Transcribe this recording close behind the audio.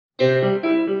Non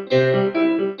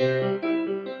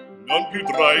più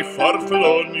tra i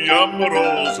farfalloni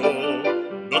amoroso,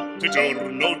 notte e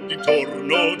giorno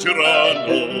d'intorno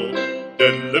girano,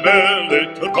 delle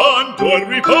belle turbando al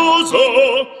riposo,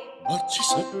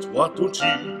 Narcisetto ad un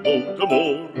cibo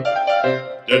d'amor.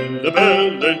 Delle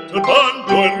belle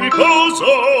turbando al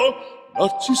riposo,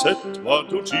 Narcisetto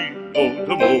ad un cibo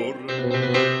d'amor.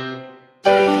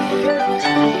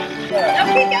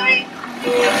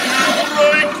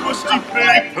 Tra questi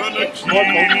bei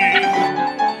panacchini,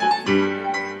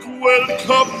 quel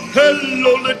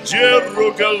cappello leggero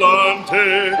galante,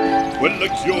 quella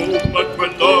chioma,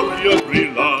 quell'aria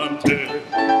brillante,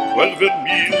 quel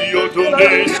vermiglio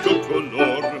d'onesco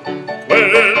color,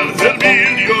 quel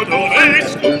vermiglio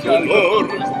d'onesco color.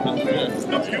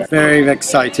 Very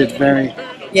excited, very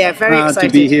proud excited to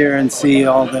be here and see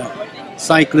all the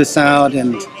cyclists out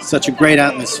and such a great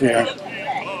atmosphere.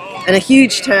 and a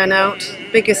huge turnout,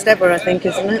 biggest ever I think,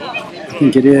 isn't it? I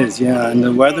think it is, yeah, and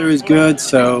the weather is good,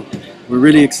 so we're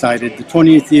really excited. The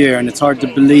 20th year, and it's hard to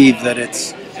believe that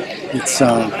it's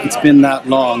been that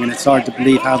long, and it's hard to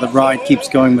believe how the ride keeps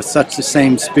going with such the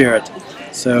same spirit.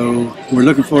 So we're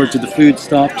looking forward to the food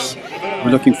stops.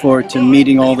 We're looking forward to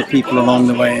meeting all the people along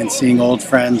the way and seeing old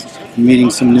friends and meeting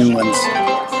some new ones.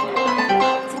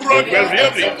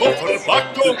 Guerrieri con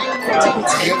farfacco,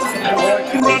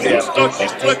 running stocchi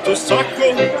stretto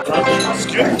sacco,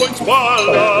 schioppo in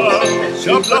spalla,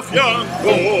 sciabla a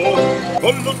fianco,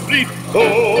 collo dritto,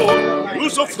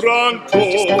 uso franco,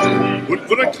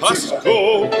 pulvere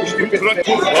casco, un gran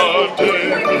turbante,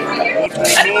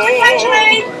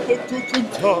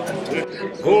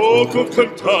 poco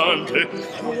cantante,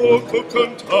 poco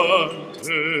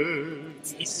cantante.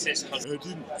 Ed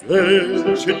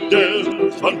invece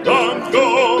del fandango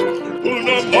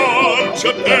una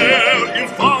marcia per il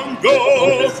fango,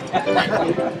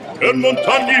 per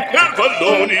montagne, per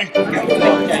valloni,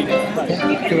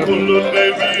 con le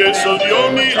nevi e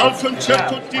salioni al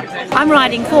concerto di... I'm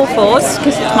riding 4/4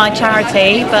 because it's my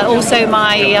charity, but also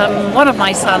one of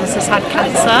my sons has had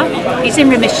cancer. He's in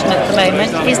remission at the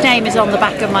moment. His name is on the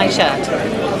back of my shirt.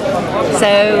 So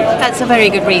that's a very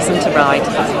good reason to ride.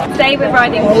 Today we're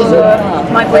riding for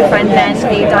my boyfriend Ben,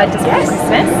 who died just before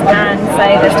Christmas, and so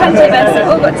there's 20 of us who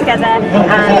all got together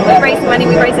and we've raised money.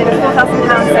 We've raised over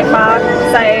 £4,000 so far,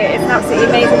 so it's an absolutely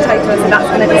amazing total, so that's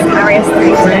going to just carry us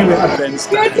through today.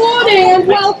 Good morning and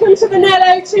welcome to the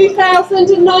Nello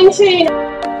 2019.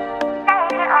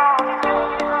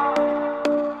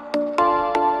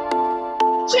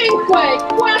 Cinque,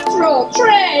 quattro,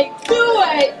 tre,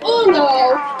 due,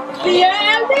 uno, via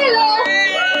Nello!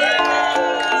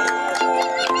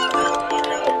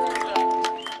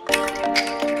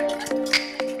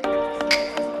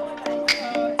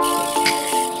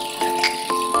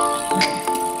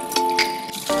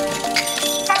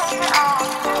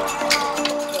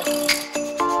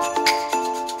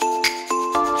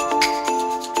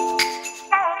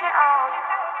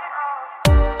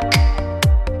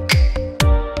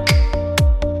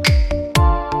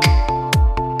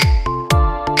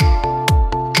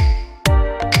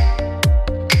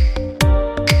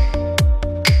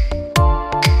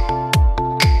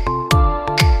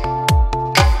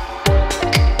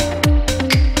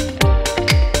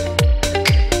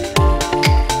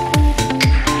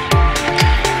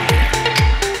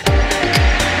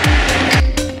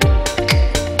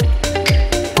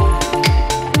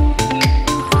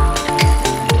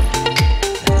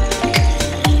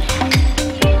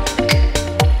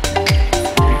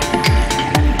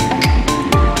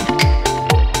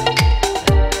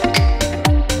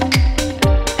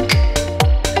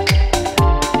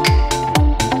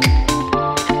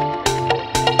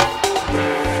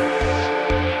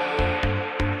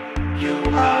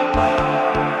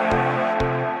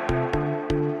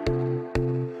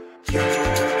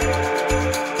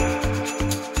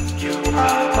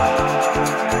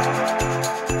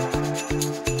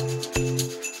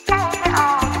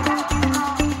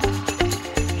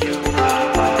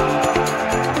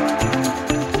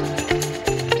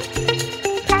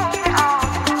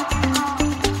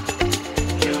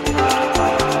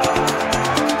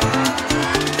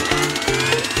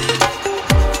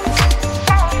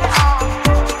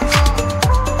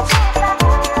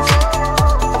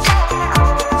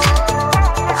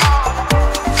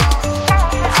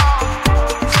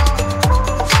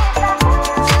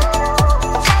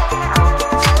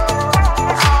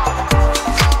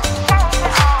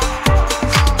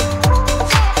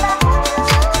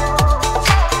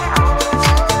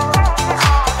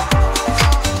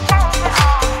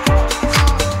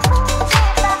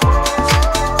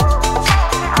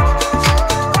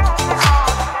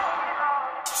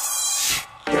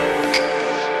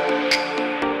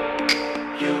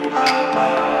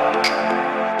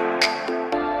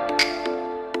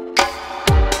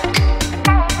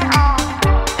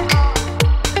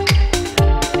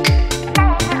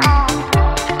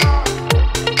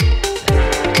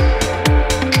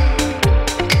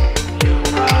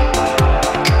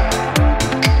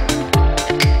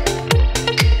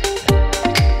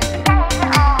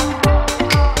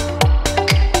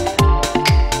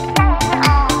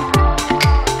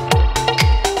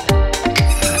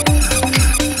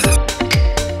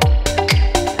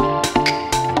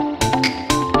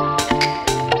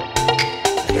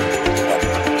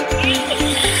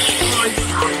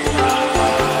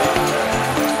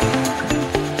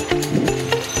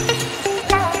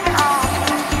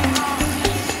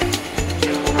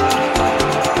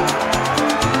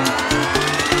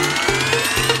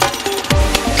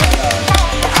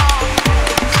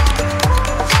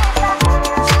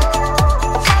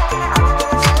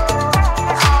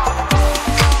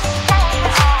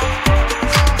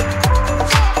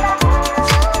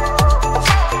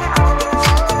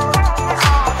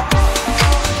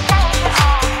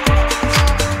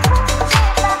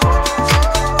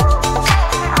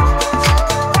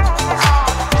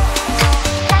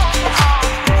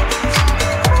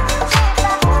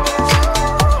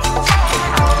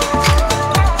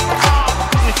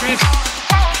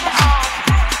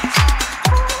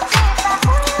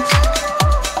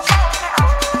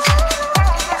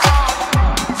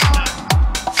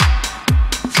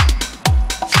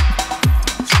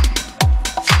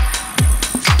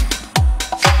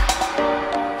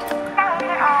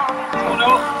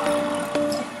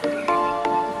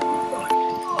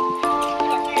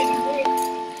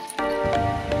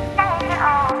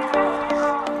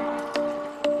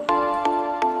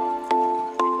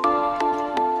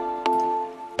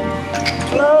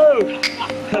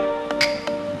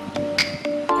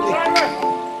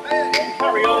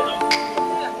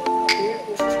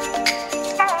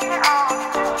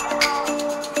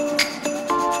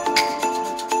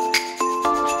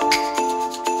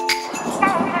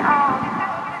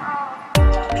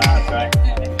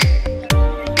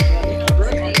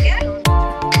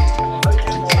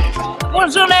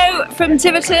 from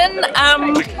Tiverton.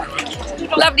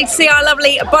 Lovely to see our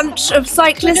lovely bunch of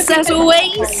cyclists as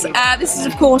always. This is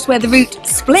of course where the route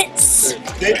splits.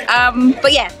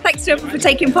 But yeah, thanks to everyone for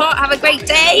taking part. Have a great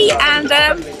day and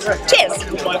cheers.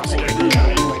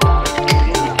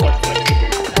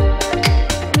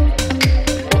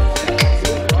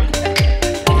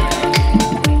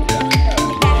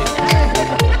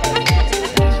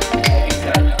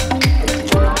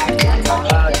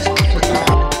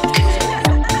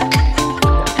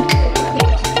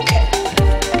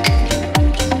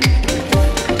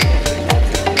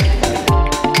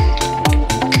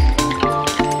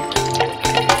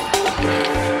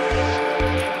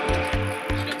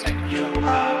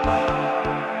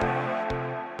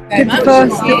 Did the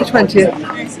first, did the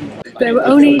 20th. There were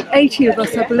only 80 of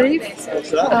us, I believe,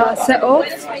 set off,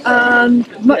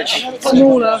 and much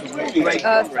smaller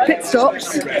pit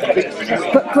stops,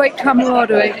 but great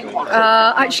camaraderie.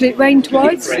 Actually, it rained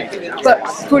twice,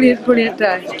 but brilliant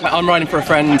day. I'm riding for a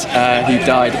friend who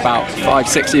died about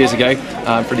 5-6 years ago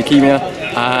for leukemia.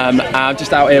 I'm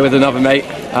just out here with another mate.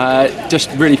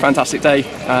 Just really fantastic day,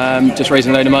 just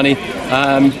raising a load of money.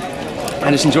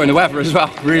 And just enjoying the weather as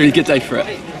well. Really good day for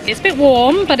it. It's a bit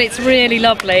warm, but it's really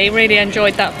lovely. Really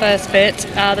enjoyed that first bit.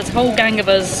 There's a whole gang of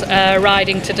us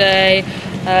riding today.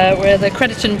 We're the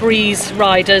Crediton Breeze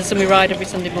riders and we ride every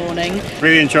Sunday morning.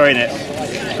 Really enjoying it.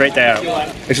 Great day out.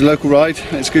 It's a local ride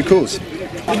and it's a good cause.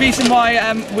 The reason why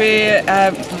we're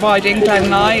riding, Glenn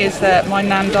and I, is that my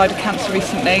nan died of cancer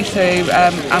recently, so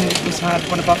and we also had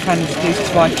one of our friends lose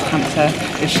his wife to cancer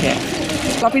this year.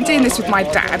 I've been doing this with my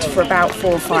dad for about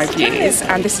 4 or 5 years,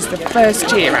 and this is the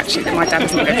first year actually that my dad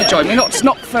hasn't been able to join me. Not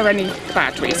for any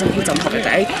bad reason, he's on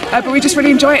holiday, but we just really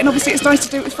enjoy it, and obviously it's nice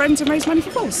to do it with friends and raise money for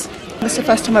cause. This is the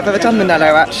first time I've ever done the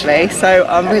Nello actually, so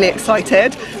I'm really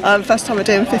excited. First time we're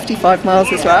doing 55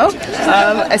 miles as well.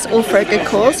 It's all for a good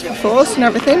cause, for force and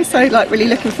everything, so like really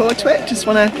looking forward to it. Just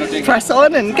want to press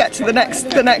on and get to the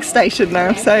next station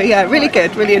now. So yeah, really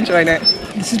good, really enjoying it.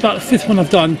 This is about the 5th one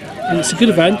I've done, and it's a good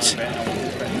event,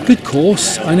 good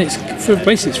course, and it's for a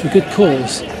good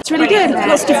cause. It's really good.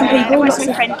 Lots of different people, lots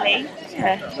of friendly.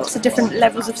 Yeah, lots of different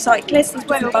levels of cyclists. It's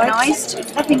well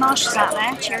organised. Lovely marshals out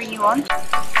there cheering you on.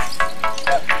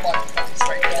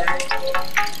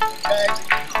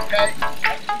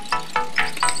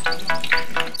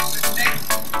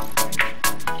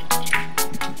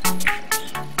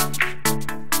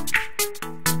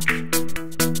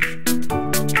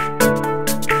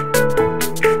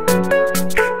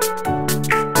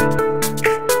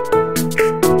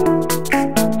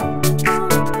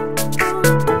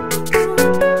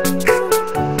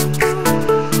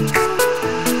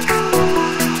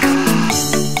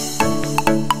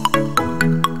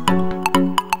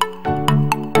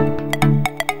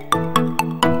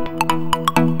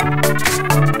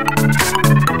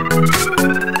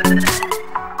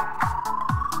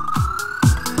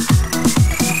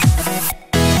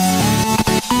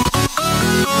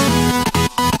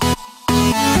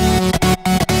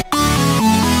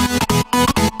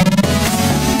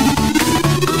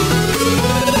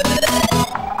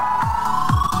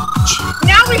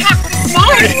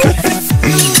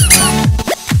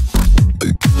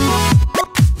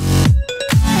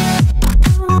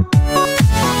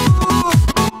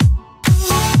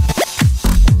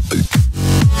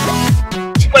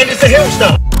 When does the hill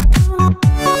start?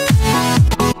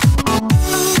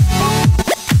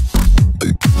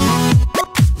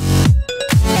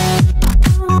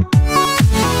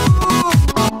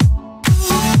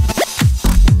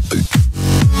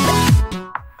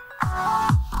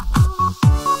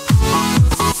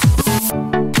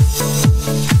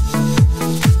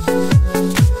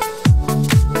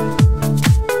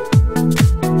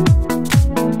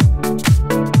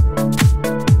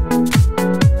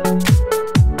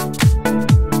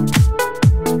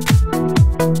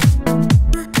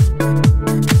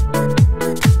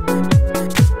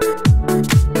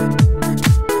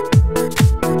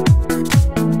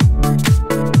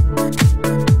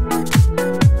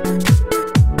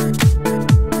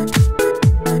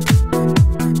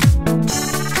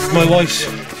 My wife's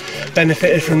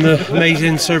benefited from the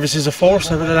amazing services of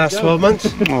force over the last 12 months.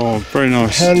 Oh, very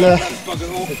nice. And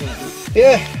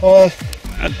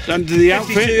under the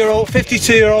outfit?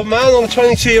 52-year-old man on a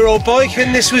 22-year-old bike,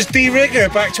 and this was de-rigger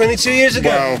back 22 years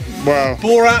ago. Wow.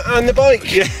 Borat and the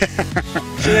bike. Yeah.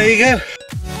 So there you go.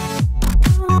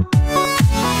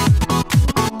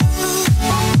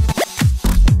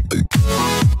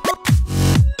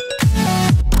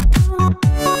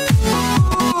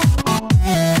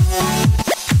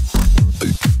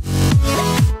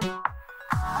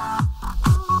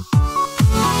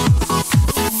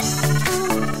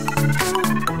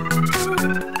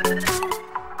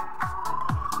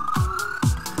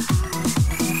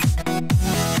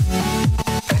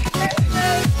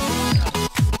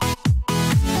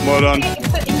 Well done.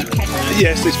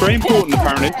 Yes, it's very important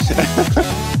apparently.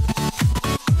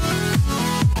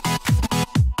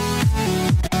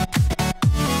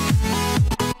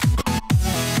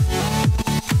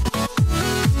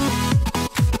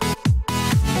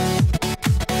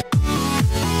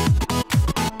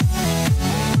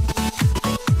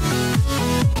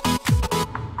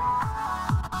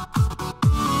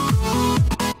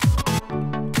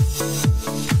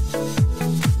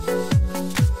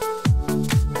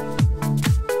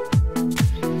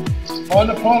 On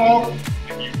the photo.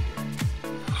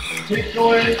 Keep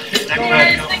going. Keep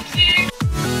going. Thank you.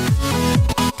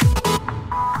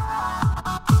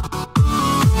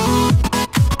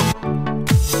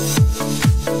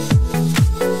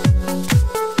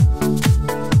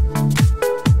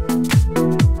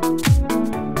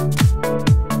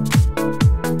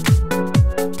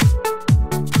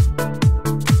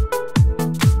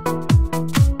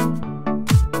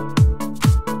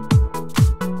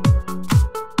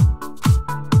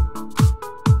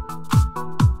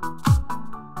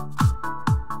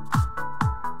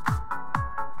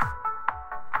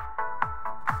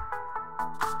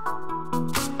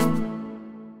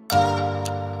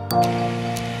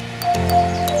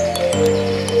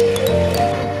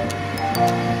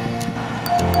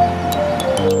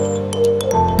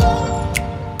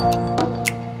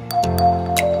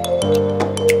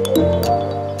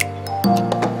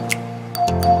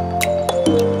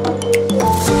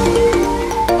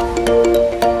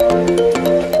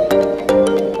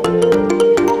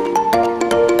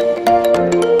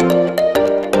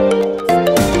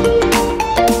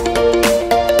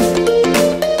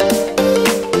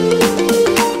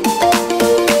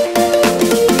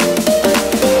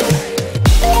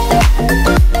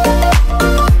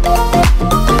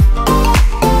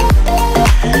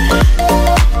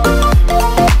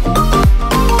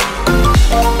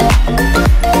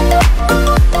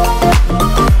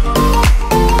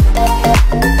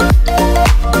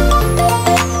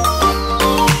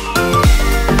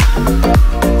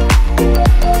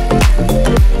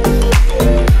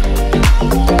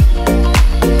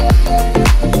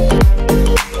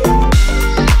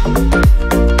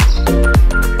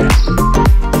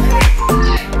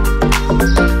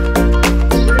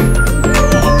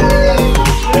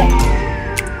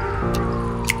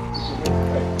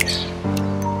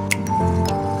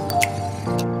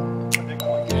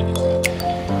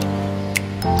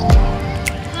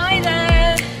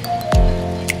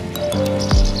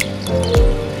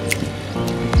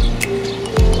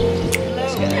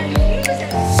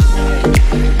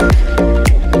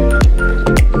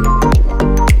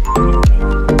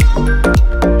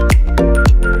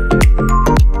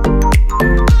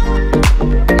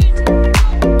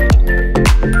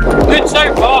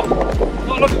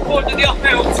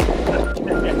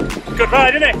 Good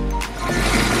ride, isn't it?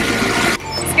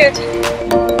 It's good.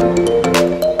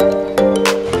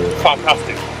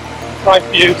 Fantastic. Nice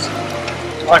views,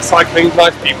 nice cycling,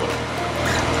 nice people.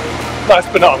 Nice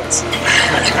bananas.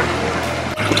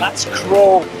 That's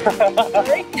crawl.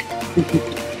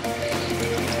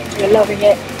 You're loving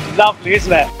it. Lovely,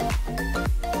 isn't it?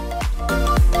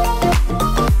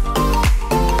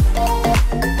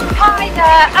 Hi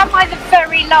there, am I the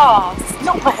very last?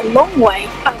 Not by a long way.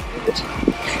 Oh, good.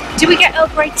 Do we get Earl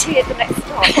Grey tea at the next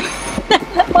stop?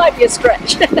 That might be a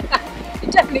stretch. You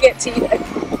definitely get tea though.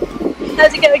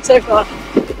 How's it going so far?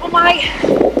 Well, my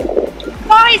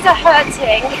thighs are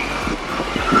hurting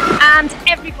and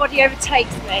everybody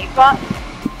overtakes me, but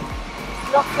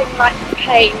it's nothing like the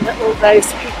pain that all those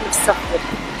people have suffered.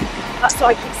 That's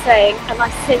what I keep saying, and I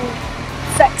sing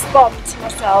sex bomb to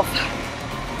myself.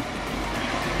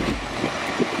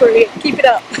 Brilliant, keep it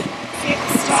up.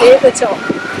 See you at the top.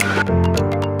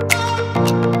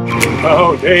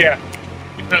 Oh dear.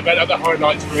 You can't bet that the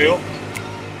highlights reel.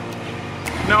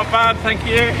 Not bad, thank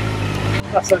you.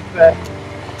 That's unfair.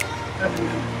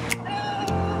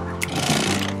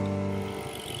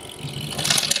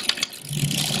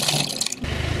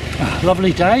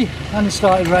 Lovely day, hadn't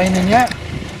started raining yet,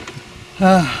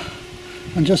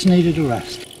 and just needed a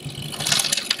rest.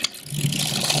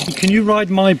 Can you ride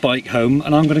my bike home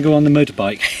and I'm going to go on the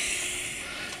motorbike?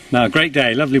 No, great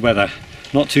day, lovely weather,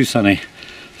 not too sunny,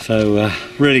 so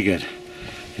really good.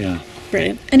 Yeah.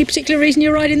 Brilliant. Any particular reason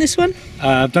you're riding this one?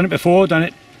 I've done it before, done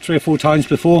it 3 or 4 times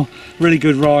before. Really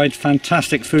good ride,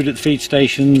 fantastic food at the feed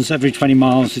stations. Every 20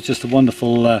 miles is just a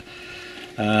wonderful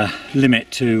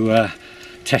limit to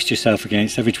test yourself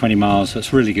against every 20 miles. So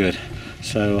it's really good.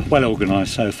 So well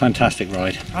organised, so fantastic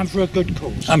ride. And for a good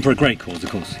cause. And for a great cause, of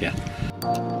course, yeah.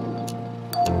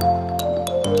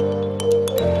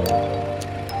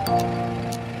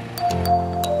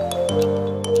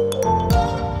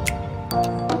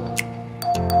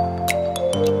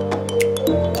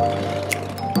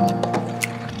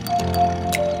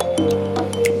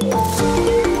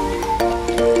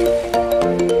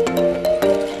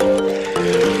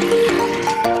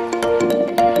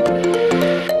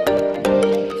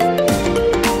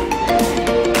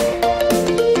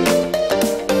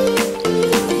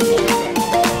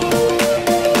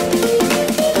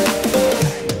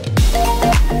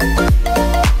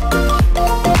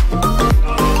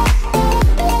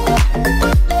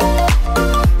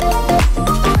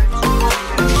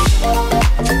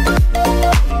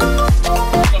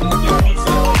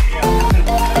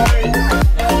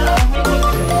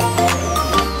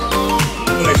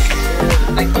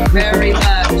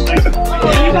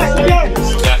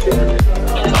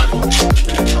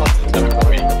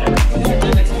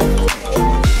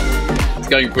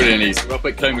 going brilliantly. So we're up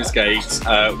at Comer's Gate.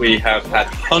 We have had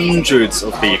hundreds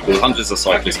of people, hundreds of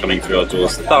cyclists coming through our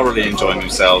doors, thoroughly enjoying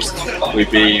themselves.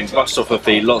 We've been rushed off our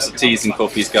feet, lots of teas and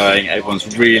coffees going.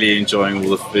 Everyone's really enjoying all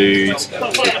the food.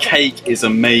 The cake is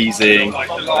amazing.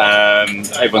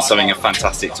 Everyone's having a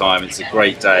fantastic time. It's a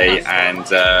great day, and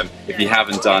if you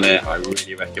haven't done it, I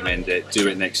really recommend it. Do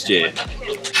it next year.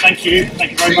 Thank you.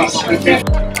 Thank you very much.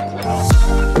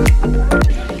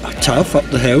 Tough up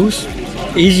the hills,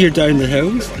 easier down the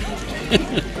hills.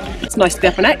 It's nice to be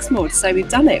up on Exmoor to say we've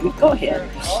done it, we've got here.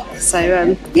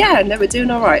 So yeah, no, we're doing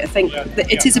all right. I think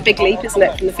that it is a big leap, isn't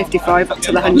it, from the 55 up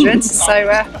to the 100.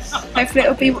 So hopefully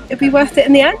it'll be worth it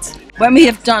in the end. When we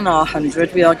have done our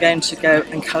 100, we are going to go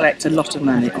and collect a lot of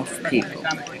money off people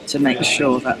to make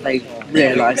sure that they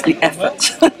realise the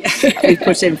effort we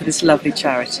put in for this lovely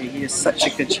charity. It's such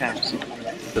a good charity.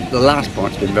 The last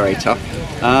part's been very tough,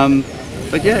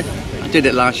 but yeah, I did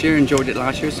it last year, enjoyed it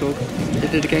last year, so I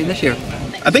did it again this year.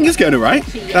 I think it's going alright.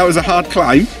 That was a hard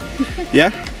climb.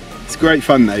 Yeah, it's great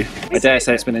fun though. I dare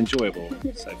say it's been enjoyable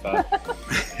so far.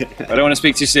 I don't want to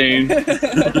speak too soon.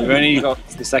 We've only got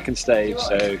the second stage,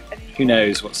 so who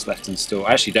knows what's left in store.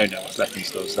 I actually don't know what's left in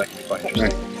store, so that can be quite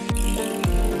interesting.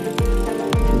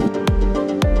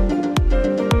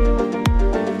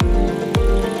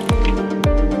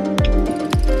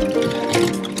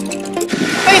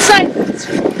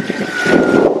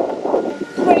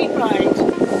 Great ride.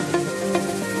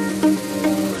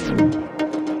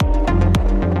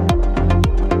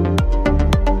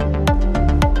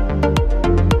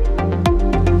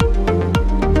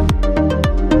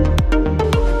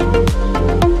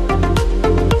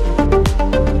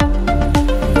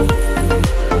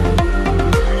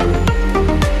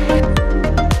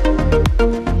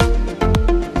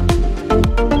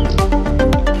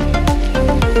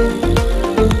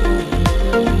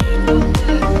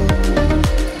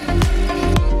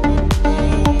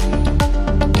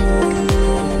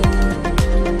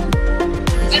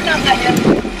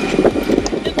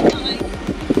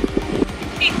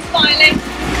 Keep smiling.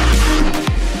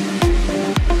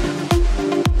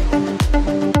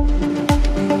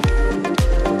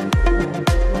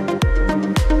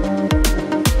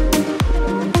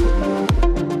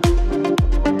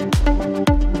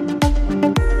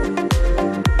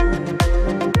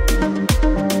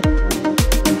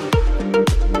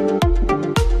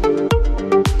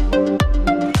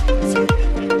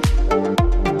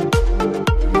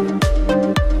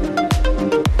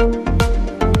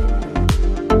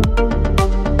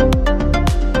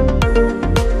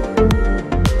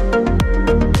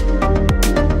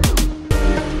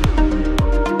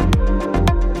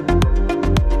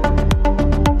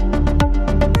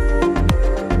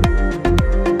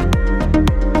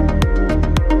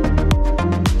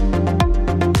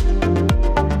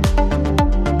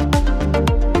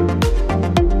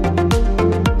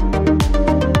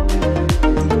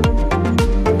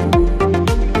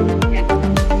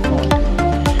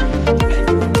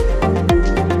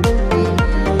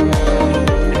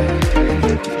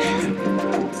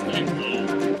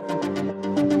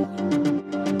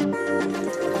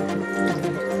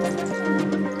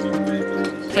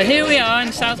 So here we are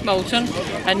in South Molton,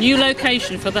 a new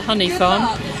location for the honey farm.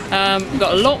 We've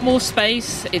got a lot more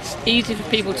space, it's easy for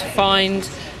people to find.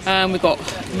 We've got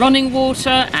running water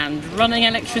and running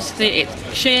electricity.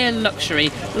 It's sheer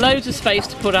luxury. Loads of space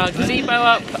to put our gazebo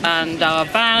up and our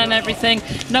van and everything.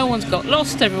 No one's got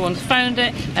lost, everyone's found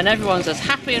it, and everyone's as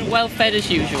happy and well fed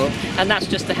as usual. And that's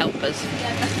just to help us.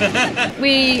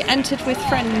 We entered with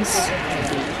friends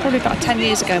probably about 10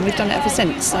 years ago, and we've done it ever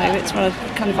since. So it's one of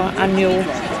kind of our annual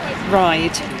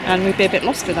ride, and we'd be a bit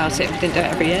lost without it if we didn't do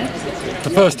it every year. The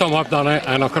first time I've done it,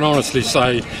 and I can honestly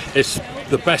say it's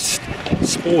the best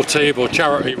sportive or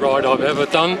charity ride I've ever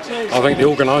done. I think the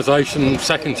organisation,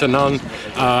 second to none.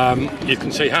 You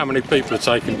can see how many people are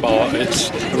taking part. It's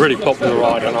a really popular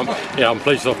ride, and I'm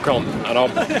pleased I've come, and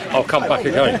I'll come back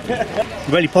again.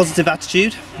 Really positive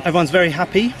attitude. Everyone's very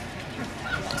happy,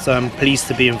 so I'm pleased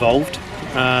to be involved.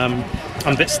 I'm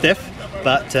a bit stiff,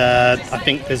 but I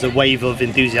think there's a wave of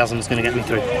enthusiasm that's going to get me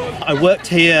through. I worked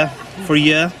here for a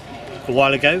year a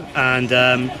while ago, and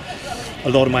a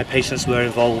lot of my patients were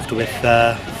involved with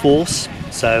Force,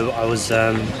 so I was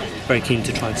very keen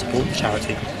to try and support the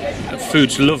charity.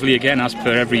 Food's lovely again, as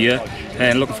per every year,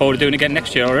 and looking forward to doing it again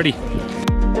next year already.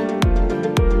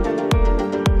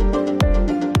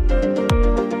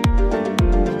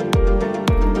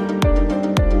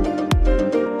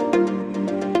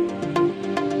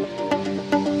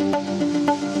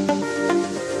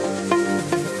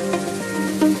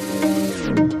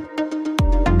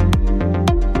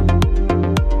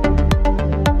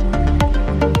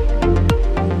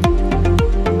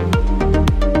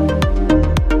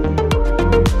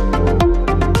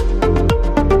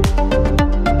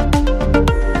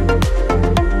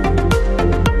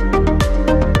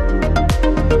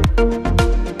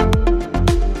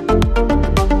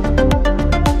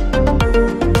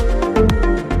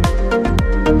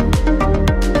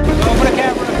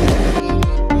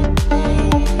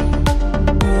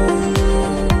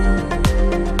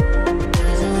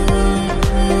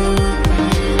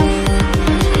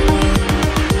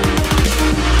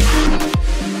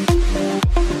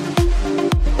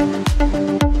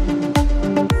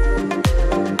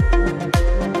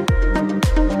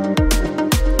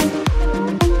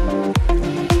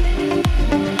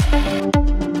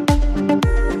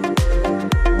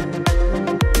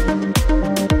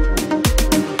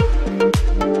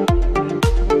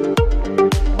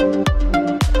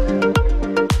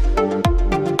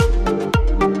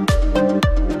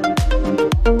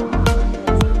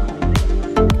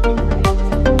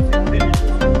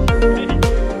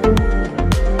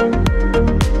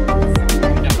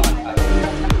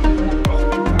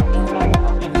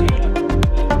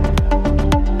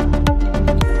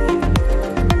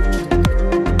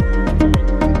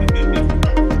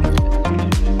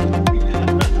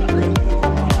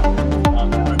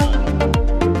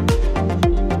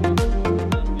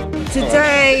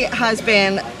 has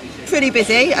been pretty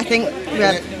busy. I think we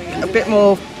had a bit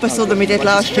more bustle than we did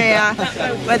last year.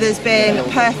 Weather's been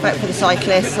perfect for the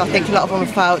cyclists. I think a lot of them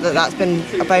have felt that that's been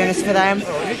a bonus for them.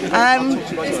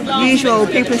 Usual,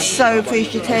 people are so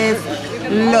appreciative,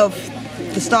 love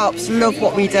the stops, love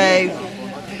what we do,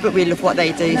 but we love what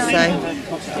they do, so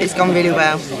it's gone really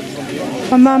well.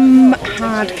 My mum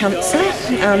had cancer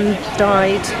and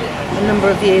died a number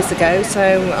of years ago,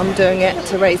 so I'm doing it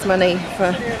to raise money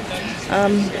for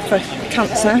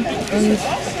cancer and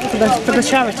for the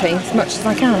charity as much as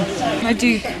I can. I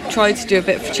do try to do a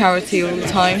bit for charity all the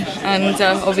time, and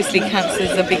obviously cancer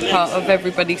is a big part of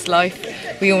everybody's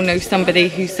life. We all know somebody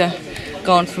who's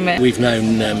gone from it. We've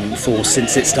known Force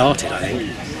since it started, I think,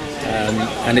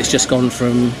 and it's just gone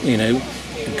from, you know,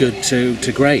 good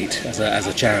to great as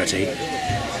a charity.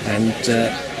 And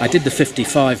I did the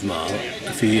 55 mile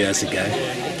a few years ago,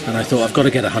 and I thought I've got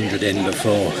to get 100 in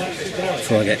before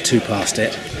I get too past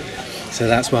it. So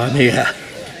that's why I'm here.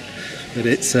 But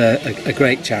it's a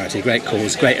great charity, great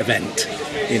cause, great event.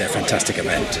 You know, fantastic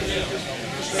event.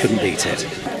 Couldn't beat it.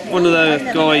 One of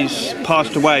the guys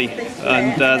passed away,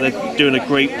 and they're doing a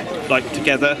group like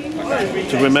together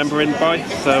to remember him by.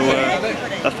 So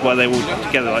that's why they all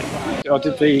together. Like I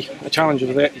did a challenge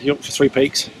of the Yorkshire Three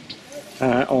Peaks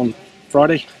on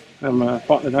Friday. My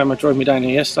partner Emma drove me down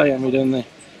here yesterday, and we're doing the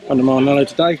 100 mile Nello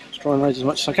today to try and raise as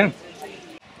much as I can.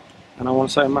 And I want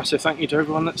to say a massive thank you to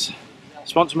everyone that's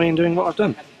sponsored me in doing what I've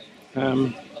done.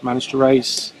 Managed to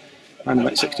raise around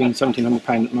about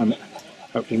 £1,600–1,700 at the moment.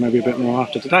 Hopefully maybe a bit more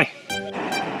after today.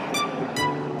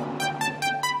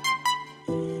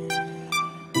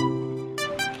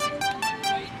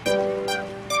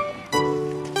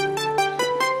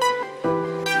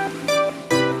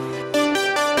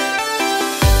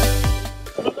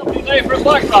 Lovely day for a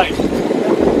bike ride.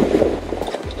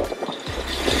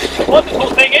 The wonderful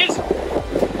thing is,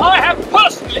 I have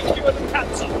personally cured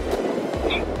cancer.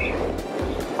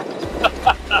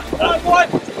 My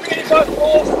wife was treated by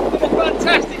Force, did a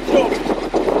fantastic job.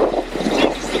 She's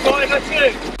a survivor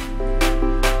too.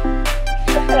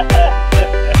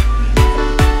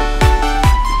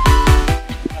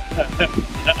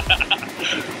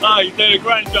 Oh, you're doing a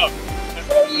grand job.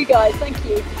 So are you guys, thank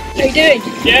you. How are you doing?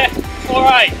 Yeah,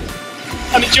 alright.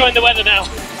 I'm enjoying the weather now.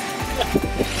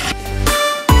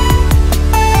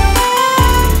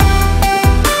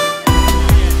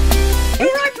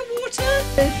 Alright for water?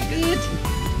 Good.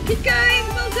 Keep going,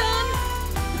 well done.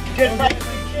 Cheers,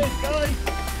 guys.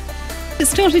 It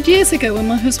started years ago when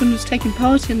my husband was taking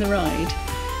part in the ride,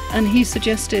 and he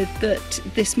suggested that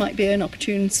this might be an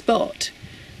opportune spot,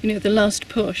 you know, the last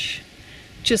push,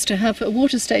 just to have a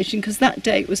water station, because that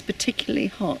day it was particularly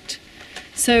hot.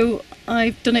 So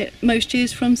I've done it most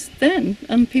years from then,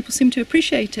 and people seem to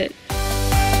appreciate it.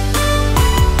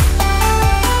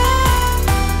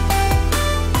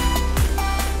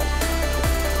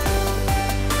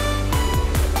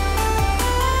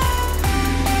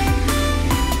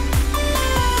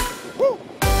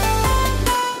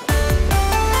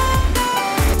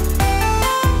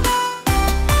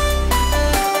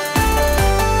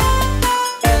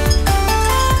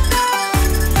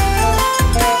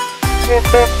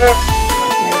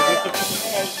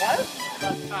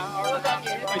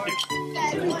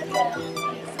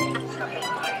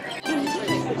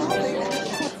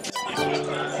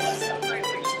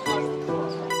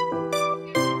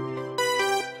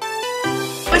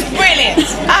 Brilliant,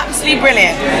 absolutely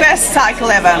brilliant. Best cycle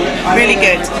ever. Really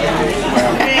good.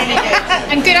 Really good.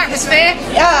 And good atmosphere?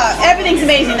 Yeah, everything's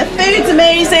amazing. The food's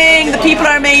amazing, the people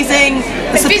are amazing,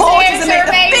 the support is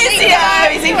amazing, the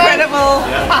physio is incredible.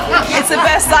 It's the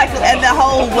best cycle in the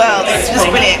whole world. It's just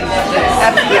brilliant.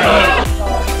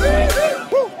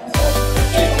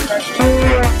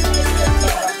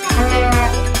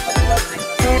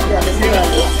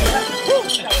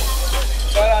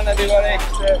 Well done, everybody.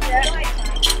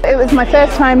 It was my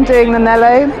first time doing the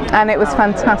Nello, and it was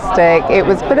fantastic. It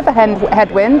was a bit of a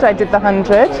headwind. I did the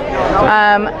 100,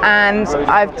 and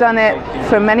I've done it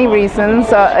for many reasons.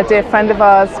 A dear friend of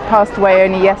ours passed away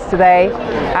only yesterday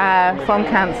from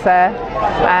cancer,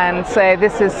 and so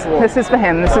this is for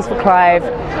him. This is for Clive,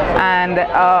 and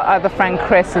our other friend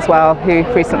Chris as well, who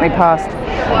recently passed.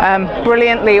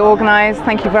 Brilliantly organised.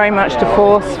 Thank you very much to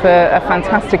Force for a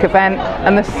fantastic event,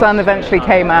 and the sun eventually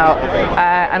came out,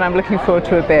 and I'm looking forward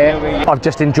to a beer. I've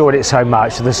just enjoyed it so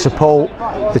much. The support,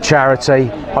 the charity,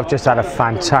 I've just had a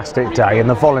fantastic day, and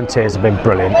the volunteers have been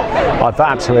brilliant. I've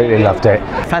absolutely loved it.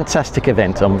 Fantastic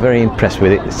event. I'm very impressed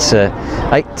with it. It's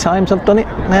 8 times I've done it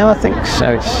now, I think,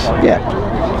 so it's, yeah,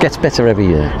 gets better every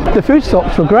year. The food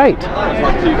stops were great.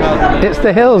 It's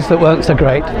the hills that weren't so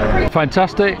great.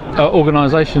 Fantastic,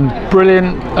 organisation,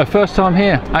 brilliant. First time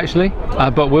here actually,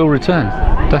 but we'll return,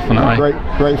 definitely.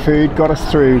 Great food, got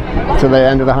us through to the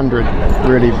end of the 100.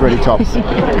 Really tops.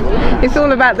 It's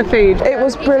all about the food. It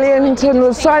was brilliant, and the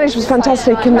signage was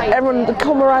fantastic, and everyone, the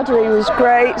camaraderie was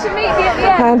great,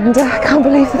 and I can't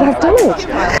believe that I've done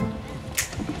it.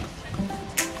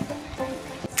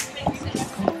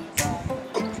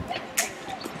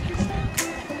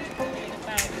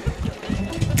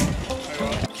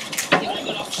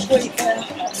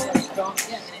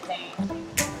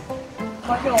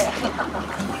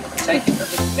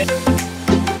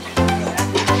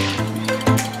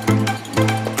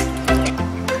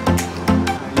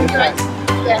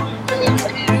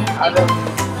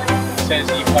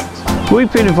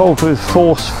 We've been involved with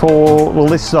Force for, well,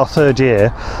 this is our 3rd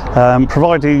year,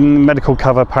 providing medical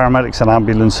cover, paramedics and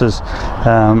ambulances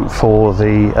for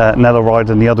the Nello ride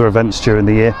and the other events during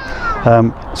the year.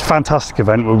 It's a fantastic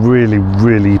event. We're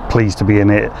really pleased to be in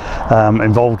it,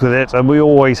 involved with it, and we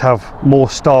always have more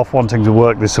staff wanting to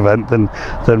work this event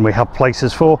than we have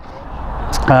places for.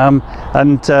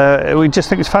 We just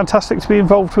think it's fantastic to be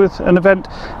involved with an event,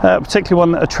 particularly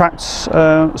one that attracts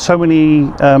so many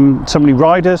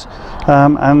riders,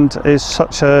 and is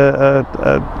such a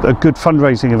good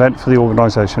fundraising event for the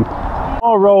organisation.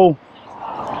 Our role,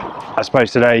 I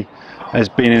suppose, today has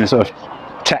been in a sort of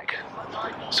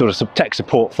tech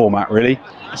support format, really.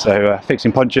 So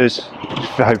fixing punches,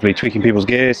 hopefully tweaking people's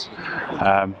gears,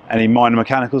 any minor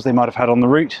mechanicals they might have had on the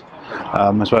route,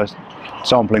 as well as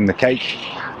sampling the cake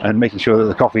and making sure that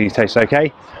the coffee tastes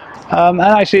okay. And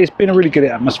actually it's been a really good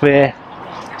atmosphere.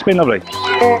 It's been lovely.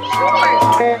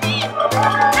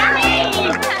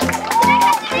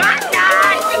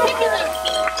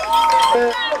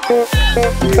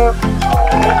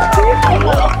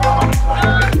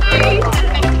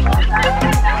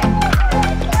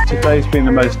 Today's been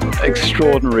the most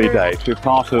extraordinary day to be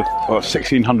part of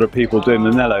 1,600 people doing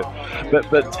the Nello,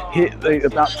 but here,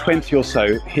 about 20 or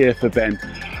so here for Ben.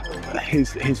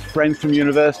 His friends from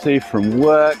university, from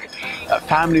work,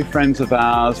 family friends of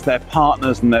ours, their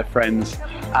partners and their friends,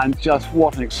 and just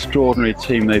what an extraordinary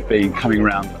team they've been coming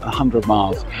around 100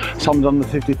 miles. Some done the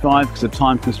 55 because of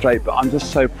time constraint, but I'm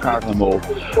just so proud of them all.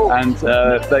 And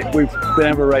we've been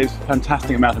able to raise a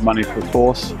fantastic amount of money for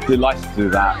Force. Delighted to do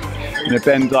that. You know,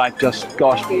 Ben died just,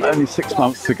 gosh, only 6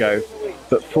 months ago.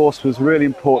 But Force was really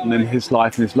important in his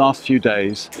life in his last few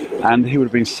days, and he would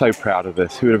have been so proud of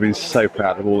this. He would have been so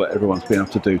proud of all that everyone's been able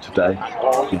to do today.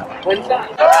 Yeah.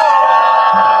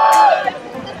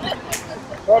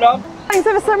 Well done. Thanks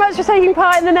ever so much for taking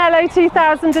part in the Nello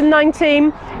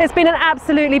 2019. It's been an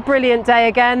absolutely brilliant day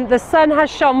again. The sun has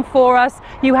shone for us.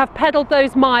 You have pedalled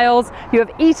those miles, you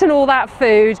have eaten all that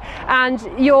food, and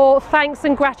your thanks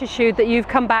and gratitude that you've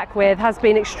come back with has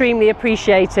been extremely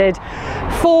appreciated.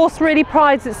 Force really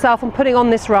prides itself on putting on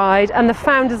this ride, and the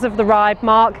founders of the ride,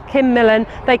 Mark, Kim Millen,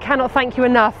 they cannot thank you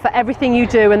enough for everything you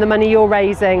do and the money you're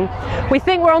raising. We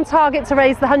think we're on target to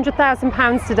raise the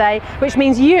 £100,000 today, which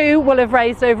means you will have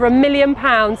raised over £1 million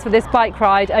for this bike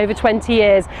ride over 20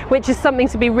 years, which is something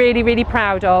to be really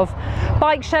proud of.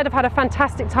 Bike Shed have had a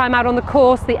fantastic time out on the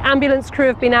course. The ambulance crew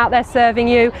have been out there serving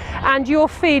you, and your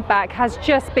feedback has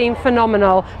just been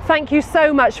phenomenal. Thank you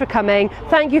so much for coming.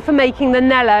 Thank you for making the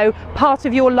Nello part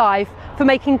of your life, for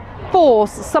making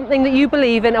Force something that you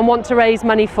believe in and want to raise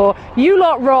money for. You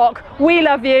lot rock. We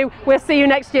love you. We'll see you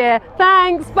next year.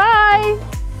 Thanks. Bye.